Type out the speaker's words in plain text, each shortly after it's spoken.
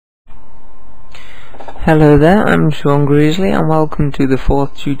Hello there, I'm Sean Greasley and welcome to the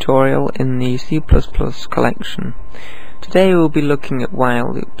fourth tutorial in the C++ collection. Today we'll be looking at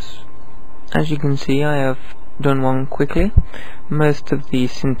while loops. As you can see, I have done one quickly. Most of the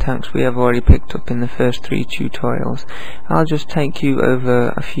syntax we have already picked up in the first three tutorials. I'll just take you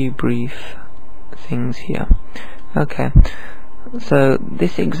over a few brief things here. Okay, so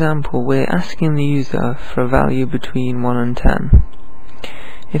this example we're asking the user for a value between 1 and 10.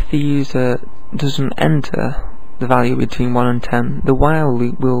 If the user doesn't enter the value between 1 and 10, the while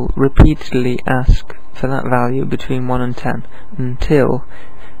loop will repeatedly ask for that value between 1 and 10 until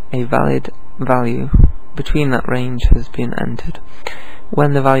a valid value between that range has been entered.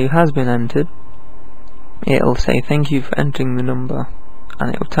 When the value has been entered, it'll say thank you for entering the number,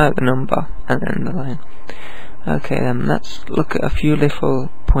 and it'll type the number and end the line. Okay, then let's look at a few little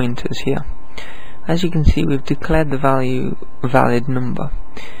pointers here. As you can see, we've declared the value valid number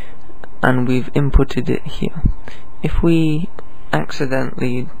and we've inputted it here. If we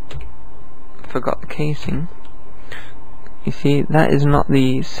accidentally forgot the casing, you see that is not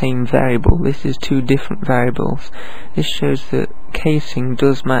the same variable. This is two different variables. This shows that casing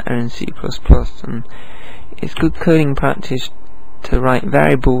does matter in C++, and it's good coding practice to write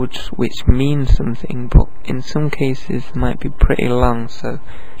variables which mean something, but in some cases they might be pretty long, so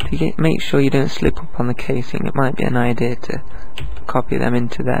to make sure you don't slip up on the casing, it might be an idea to copy them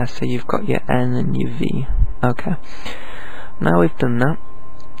into there so you've got your N and your V. Okay, now we've done that,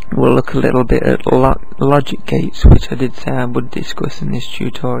 we'll look a little bit at logic gates, which I did say I would discuss in this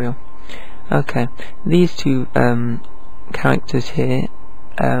tutorial. Okay, these two characters here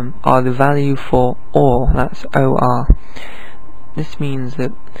are the value for OR, that's OR. This means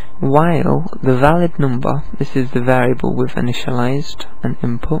that while the valid number, this is the variable we've initialized and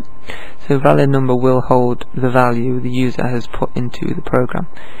input, so valid number will hold the value the user has put into the program.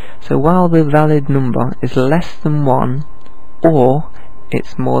 So while the valid number is less than 1 or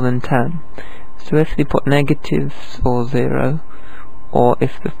it's more than 10, so if they put negatives or 0, or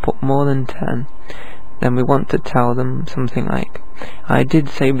if they've put more than 10, then we want to tell them something like, I did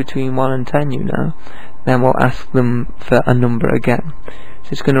say between 1 and 10, you know. Then we'll ask them for a number again. So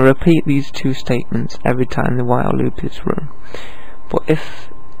it's going to repeat these two statements every time the while loop is run. But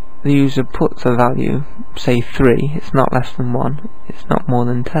if the user puts a value, say 3, it's not less than 1, it's not more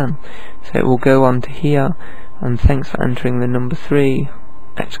than 10. So it will go on to here, and thanks for entering the number 3,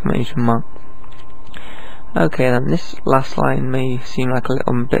 exclamation mark. Okay, then this last line may seem like a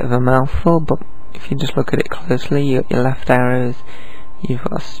little bit of a mouthful, but if you just look at it closely, you got your left arrows, you've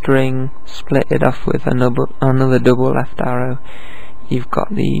got a string, split it off with another double left arrow. You've got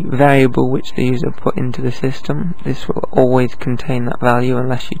the variable which the user put into the system. This will always contain that value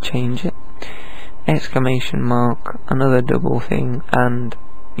unless you change it. Exclamation mark, another double thing, and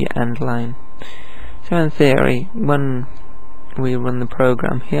your end line. So in theory, when we run the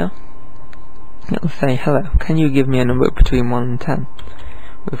program here, it'll say, hello, can you give me a number between 1 and 10?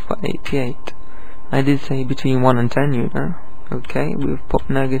 We've got 88. I did say between 1 and 10, you know. Okay, we've put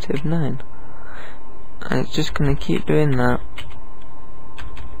negative 9, and it's just going to keep doing that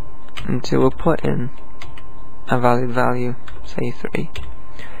until we put in a valid value, say 3.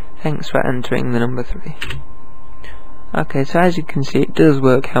 Thanks for entering the number 3. Okay, so as you can see, it does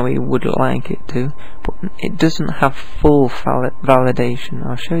work how we would like it to, but it doesn't have full validation.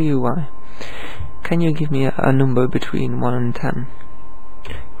 I'll show you why. Can you give me a number between 1 and 10?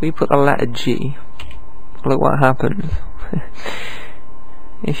 If we put the letter G, look what happens.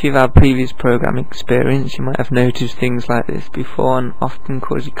 If you've had previous programming experience, you might have noticed things like this before and often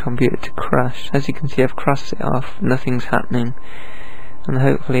cause your computer to crash. As you can see, I've crossed it off, nothing's happening, and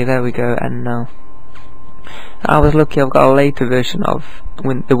hopefully there we go, end now. I was lucky, I've got a later version of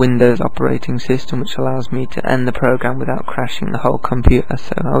the Windows operating system which allows me to end the program without crashing the whole computer,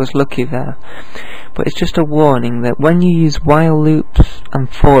 so I was lucky there. But it's just a warning that when you use while loops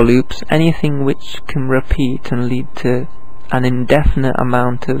and for loops, anything which can repeat and lead to an indefinite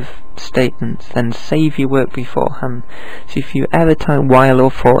amount of statements, then save your work beforehand. So if you ever type while or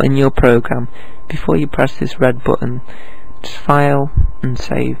for in your program, before you press this red button, just file and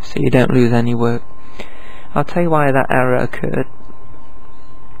save so you don't lose any work. I'll tell you why that error occurred.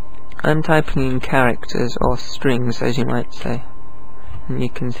 I'm typing in characters or strings, as you might say, and you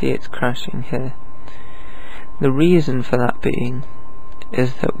can see it's crashing here. The reason for that being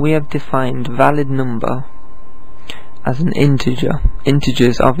is that we have defined valid number as an integer.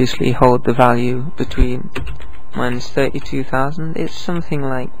 Integers obviously hold the value between minus 32,000. It's something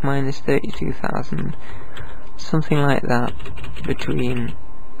like minus 32,000, something like that, between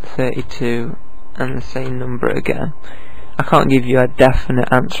 32 and the same number again. I can't give you a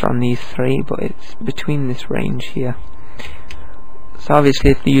definite answer on these three, but it's between this range here. So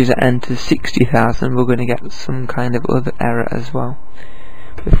obviously if the user enters 60,000, we're going to get some kind of other error as well.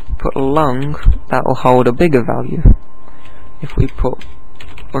 If we put long, that will hold a bigger value. If we put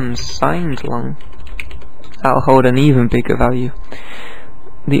unsigned long, that will hold an even bigger value.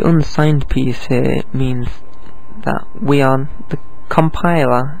 The unsigned piece here means that the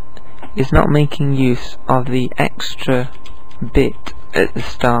compiler is not making use of the extra bit at the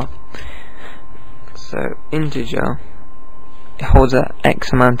start. So integer, it holds a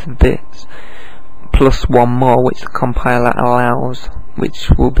X amount of bits plus one more, which the compiler allows,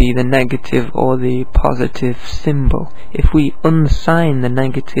 which will be the negative or the positive symbol. If we unsign the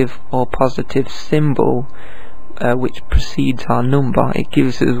negative or positive symbol which precedes our number, it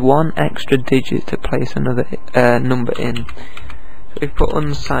gives us one extra digit to place another number in. So if we put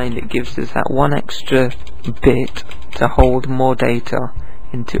unsigned, it gives us that one extra bit to hold more data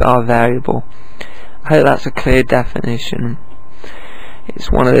into our variable. I hope that's a clear definition. It's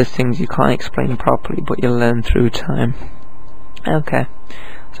one of those things you can't explain properly, but you'll learn through time. Okay,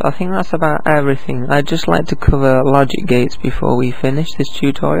 so I think that's about everything. I'd just like to cover logic gates before we finish this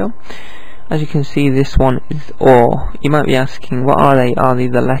tutorial. As you can see, this one is OR. You might be asking, what are they? Are they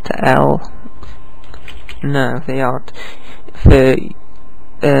the letter L? No, they aren't. For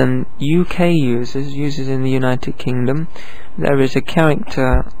UK users in the United Kingdom, there is a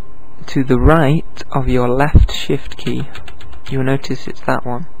character to the right of your left shift key. You'll notice it's that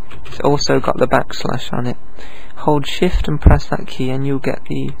one. It's also got the backslash on it. Hold shift and press that key and you'll get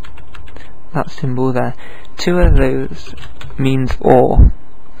that symbol there. Two of those means OR.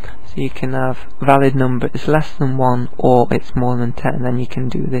 So you can have valid number is less than 1 or it's more than 10, then you can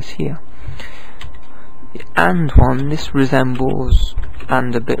do this here. The AND one, this resembles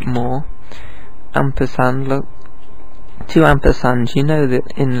AND a bit more. Ampersand, look. Two ampersands, you know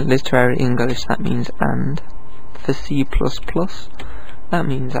that in literary English that means AND. For C++, that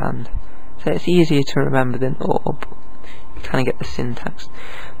means AND. So it's easier to remember than OR, but you kind of get the syntax.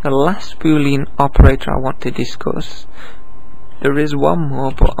 The last Boolean operator I want to discuss, there is one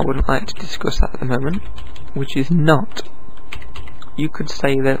more, but I wouldn't like to discuss that at the moment, which is not. You could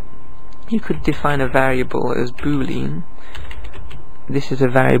say that you could define a variable as Boolean. This is a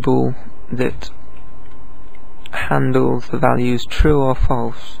variable that handles the values true or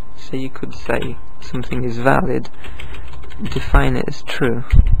false. So you could say something is valid, define it as true.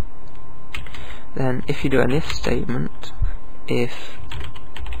 Then if you do an if statement, if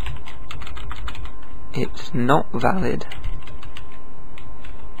it's not valid,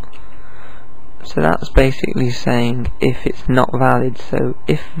 so that's basically saying if it's not valid. So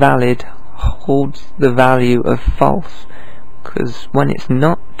if valid holds the value of false, because when it's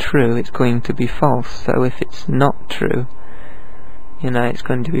not true it's going to be false. So if it's not true, you know, it's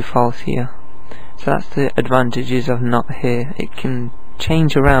going to be false here. So that's the advantages of not here. It can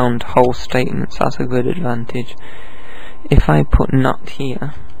change around whole statements, that's a good advantage. If I put not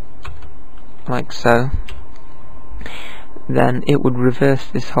here, like so, then it would reverse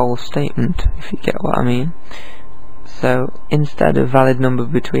this whole statement, if you get what I mean. So instead of valid number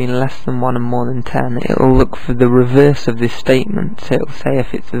between less than 1 and more than 10, it'll look for the reverse of this statement. So it'll say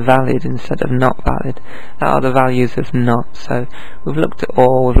if it's valid instead of not valid. That are the values of not. So we've looked at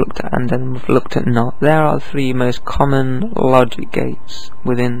OR, we've looked at AND, and we've looked at not. There are the three most common logic gates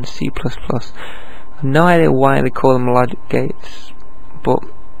within C++. I've no idea why they call them logic gates, but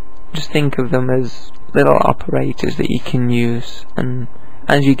just think of them as little operators that you can use, and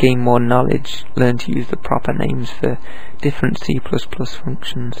as you gain more knowledge, learn to use the proper names for different C++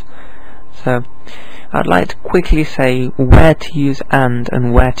 functions. So I'd like to quickly say where to use AND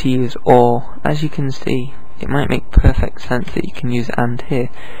and where to use OR. As you can see, it might make perfect sense that you can use AND here.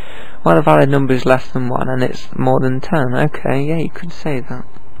 Well, the valid number is less than 1 and it's more than 10. Okay, yeah, you could say that.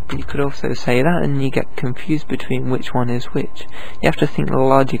 But you could also say that and you get confused between which one is which. You have to think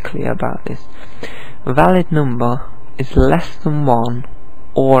logically about this. A valid number is less than 1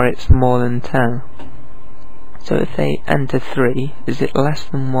 or it's more than 10. So if they enter 3, is it less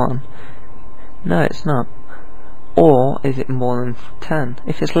than 1? No, it's not. Or is it more than 10?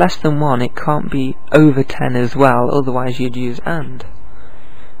 If it's less than 1, it can't be over 10 as well, otherwise you'd use AND.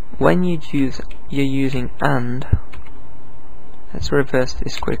 When you're using AND, let's reverse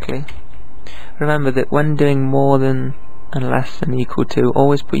this quickly. Remember that when doing more than and less than equal to,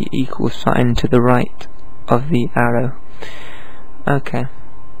 always put your equal sign to the right of the arrow. Okay.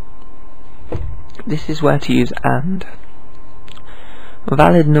 This is where to use AND. A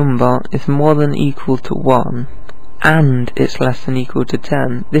valid number is more than equal to 1 and it's less than or equal to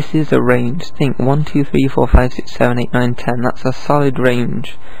 10. This is a range. Think 1, 2, 3, 4, 5, 6, 7, 8, 9, 10. That's a solid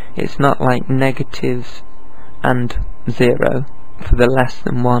range. It's not like negatives and 0 for the less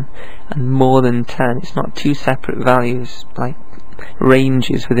than 1 and more than 10. It's not two separate values like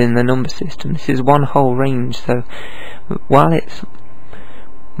ranges within the number system. This is one whole range. So while it's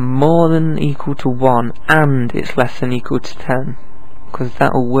more than or equal to 1 and it's less than or equal to 10, because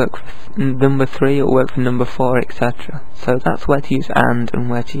that will work for number 3, it will work for number 4, etc. So that's where to use and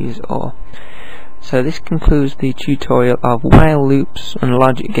where to use or. So this concludes the tutorial of while loops and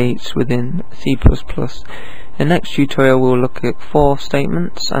logic gates within C++. The next tutorial will look at for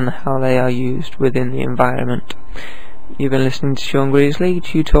statements and how they are used within the environment. You've been listening to Sean Greasley,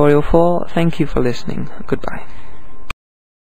 tutorial 4. Thank you for listening. Goodbye.